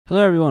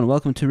Hello everyone,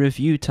 welcome to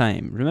review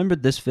time. Remember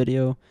this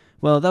video?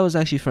 Well, that was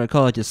actually for a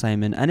college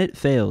assignment and it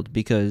failed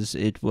because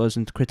it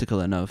wasn't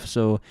critical enough.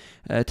 So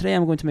today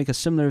I'm going to make a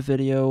similar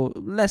video,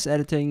 less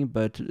editing,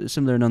 but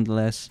similar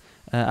nonetheless,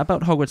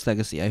 about Hogwarts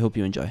Legacy. I hope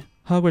you enjoy.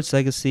 Hogwarts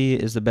Legacy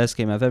is the best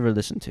game I've ever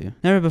listened to.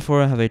 Never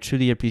before have I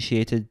truly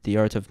appreciated the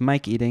art of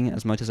mic eating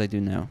as much as I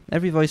do now.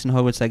 Every voice in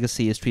Hogwarts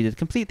Legacy is treated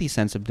completely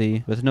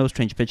sensibly, with no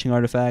strange pitching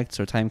artifacts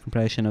or time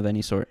compression of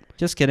any sort.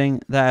 Just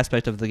kidding, that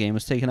aspect of the game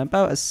was taken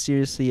about as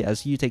seriously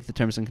as you take the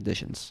terms and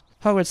conditions.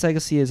 Hogwarts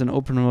Legacy is an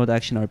open-world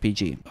action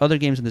RPG. Other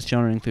games in this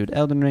genre include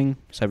Elden Ring,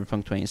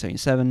 Cyberpunk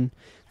 2077,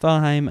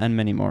 Valheim, and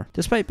many more.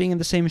 Despite being in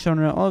the same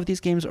genre, all of these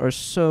games are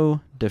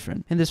so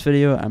different. In this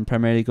video, I'm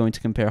primarily going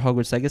to compare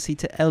Hogwarts Legacy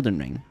to Elden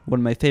Ring,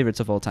 one of my favorites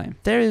of all time.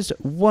 There is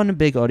one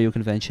big audio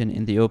convention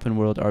in the open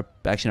world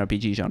action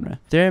RPG genre.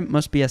 There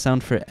must be a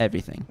sound for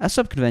everything. A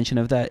sub-convention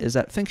of that is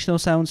that fictional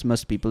sounds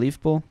must be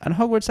believable, and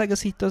Hogwarts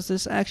Legacy does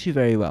this actually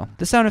very well.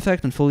 The sound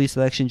effect and Foley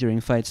selection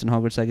during fights in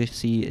Hogwarts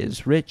Legacy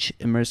is rich,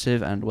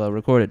 immersive, and well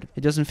recorded.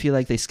 It doesn't feel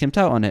like they skimped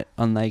out on it,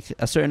 unlike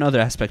a certain other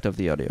aspect of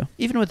the audio.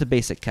 Even with the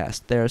basic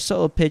cast, there are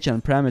subtle pitch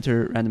and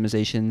parameter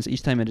randomizations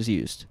each time it is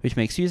used, which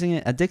makes using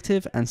it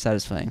addictive and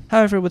satisfying.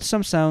 However, with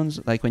some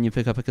sounds, like when you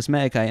pick up a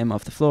cosmetic item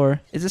off the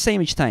floor, it's the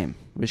same each time,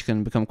 which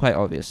can become quite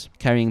obvious.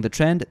 Carrying the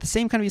trend, the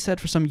same can be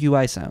said for some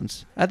UI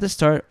sounds. At the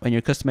start, when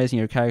you're customizing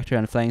your character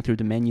and flying through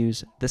the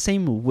menus, the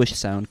same whoosh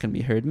sound can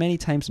be heard many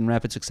times in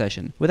rapid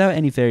succession, without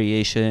any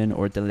variation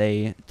or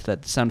delay to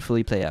let the sound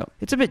fully play out.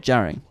 It's a bit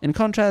jarring. In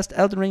contrast,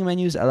 Elden Ring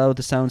menus allow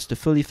the sounds to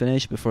fully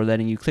finish before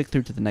letting you click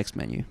through to the next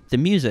menu. The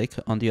music,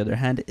 on the other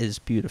hand, is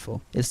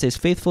beautiful. It stays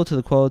faithful to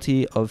the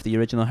quality of the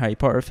original Harry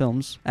Potter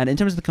films, and in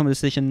terms of the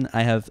composition,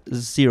 I have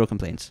zero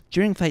complaints.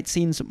 During fight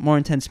scenes, more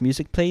intense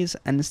music plays,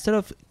 and instead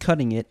of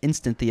cutting it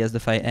instantly as the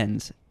fight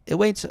ends, it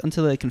waits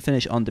until it can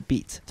finish on the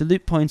beat. The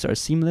loop points are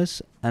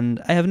seamless,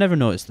 and I have never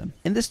noticed them.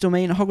 In this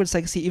domain, Hogwarts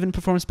Legacy even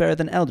performs better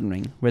than Elden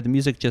Ring, where the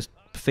music just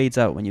fades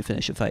out when you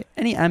finish a fight.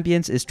 Any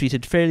ambience is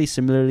treated fairly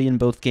similarly in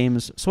both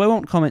games, so I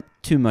won't comment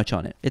too much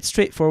on it. It's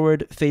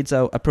straightforward, fades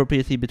out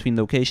appropriately between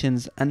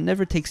locations, and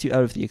never takes you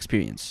out of the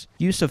experience.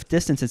 Use of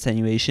distance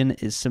attenuation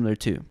is similar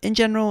too. In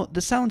general,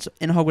 the sounds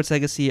in Hogwarts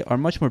Legacy are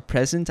much more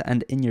present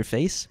and in your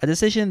face, a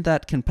decision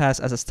that can pass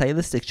as a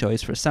stylistic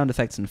choice for sound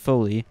effects and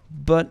Foley,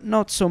 but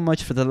not so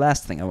much for the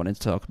last thing I wanted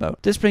to talk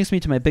about. This brings me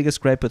to my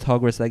biggest gripe with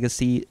Hogwarts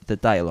Legacy, the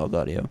dialogue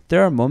audio.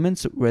 There are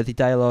moments where the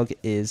dialogue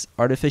is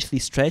artificially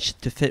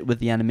stretched to fit with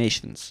the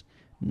animations.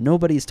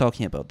 Nobody is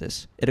talking about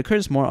this. It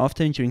occurs more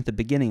often during the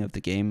beginning of the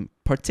game,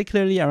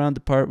 particularly around the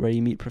part where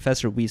you meet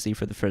Professor Weasley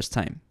for the first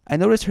time. I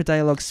noticed her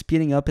dialogue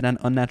speeding up in an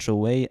unnatural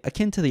way,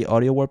 akin to the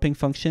audio warping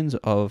functions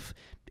of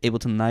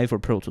Ableton Live or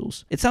Pro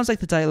Tools. It sounds like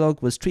the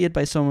dialogue was treated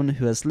by someone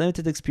who has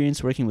limited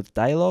experience working with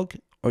dialogue,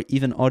 or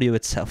even audio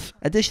itself.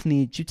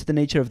 Additionally, due to the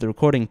nature of the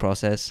recording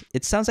process,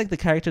 it sounds like the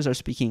characters are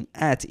speaking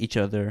at each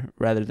other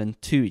rather than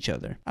to each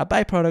other. A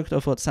byproduct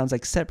of what sounds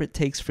like separate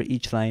takes for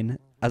each line,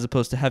 as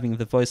opposed to having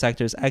the voice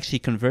actors actually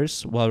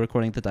converse while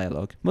recording the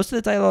dialogue. Most of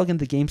the dialogue in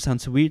the game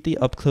sounds weirdly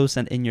up close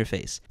and in your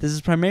face. This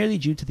is primarily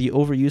due to the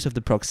overuse of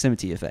the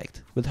proximity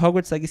effect. With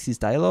Hogwarts Legacy's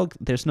dialogue,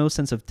 there's no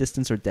sense of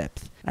distance or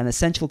depth, an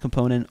essential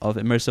component of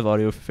immersive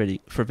audio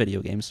for video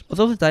games.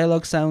 Although the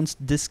dialogue sounds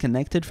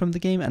disconnected from the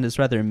game and is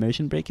rather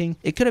immersion breaking,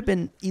 it could have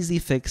been easily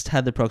fixed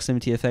had the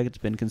proximity effect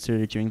been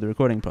considered during the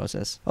recording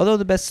process. Although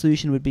the best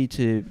solution would be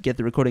to get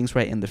the recordings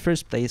right in the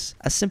first place,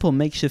 a simple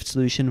makeshift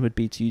solution would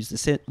be to use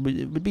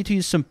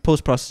some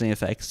post-processing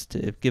effects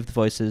to give the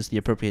voices the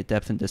appropriate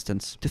depth and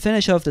distance. To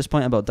finish off this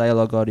point about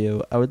dialogue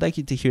audio, I would like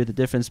you to hear the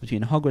difference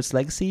between Hogwarts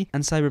Legacy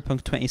and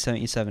Cyberpunk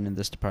 2077 in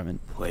this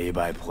department. Play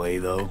by play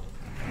though?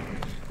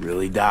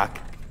 Really, Doc?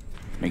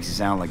 Makes you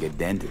sound like a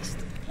dentist.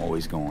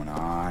 Always going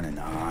on and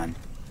on.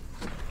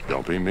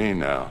 Don't be mean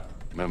now.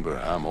 Remember,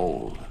 I'm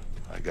old.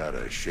 I got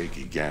a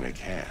shaky Gannic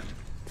hand.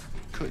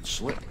 Could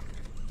slip.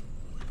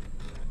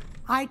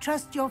 I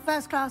trust your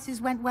first classes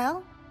went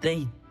well?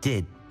 They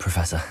did,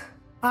 Professor.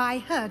 I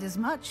heard as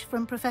much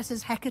from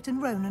Professors Hecat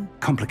and Ronan.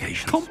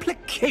 Complications.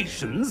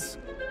 Complications?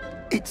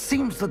 It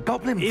seems the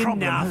goblin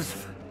problem has...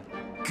 Enough!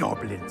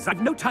 Goblins.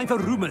 I've no time for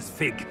rumors,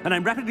 Fig, and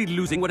I'm rapidly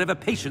losing whatever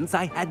patience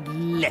I had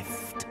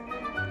left.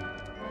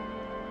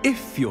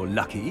 If you're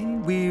lucky,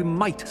 we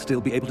might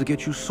still be able to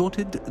get you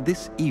sorted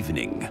this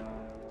evening.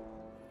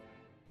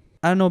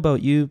 I don't know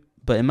about you,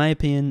 but in my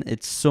opinion,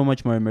 it's so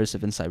much more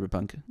immersive in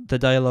Cyberpunk. The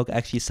dialogue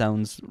actually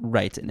sounds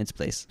right in its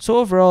place. So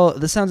overall,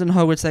 the sounds in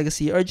Hogwarts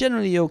Legacy are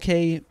generally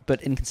okay,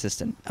 but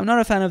inconsistent. I'm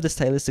not a fan of the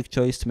stylistic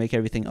choice to make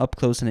everything up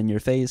close and in your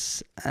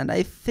face, and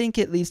I think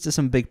it leads to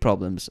some big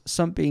problems,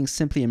 some being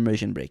simply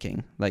immersion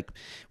breaking, like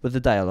with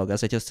the dialogue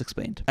as I just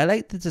explained. I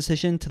like the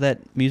decision to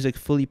let music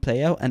fully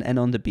play out and end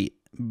on the beat,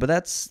 but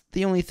that's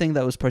the only thing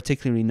that was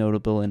particularly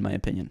notable in my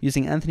opinion.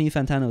 Using Anthony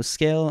Fantano's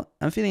scale,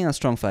 I'm feeling a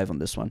strong 5 on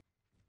this one.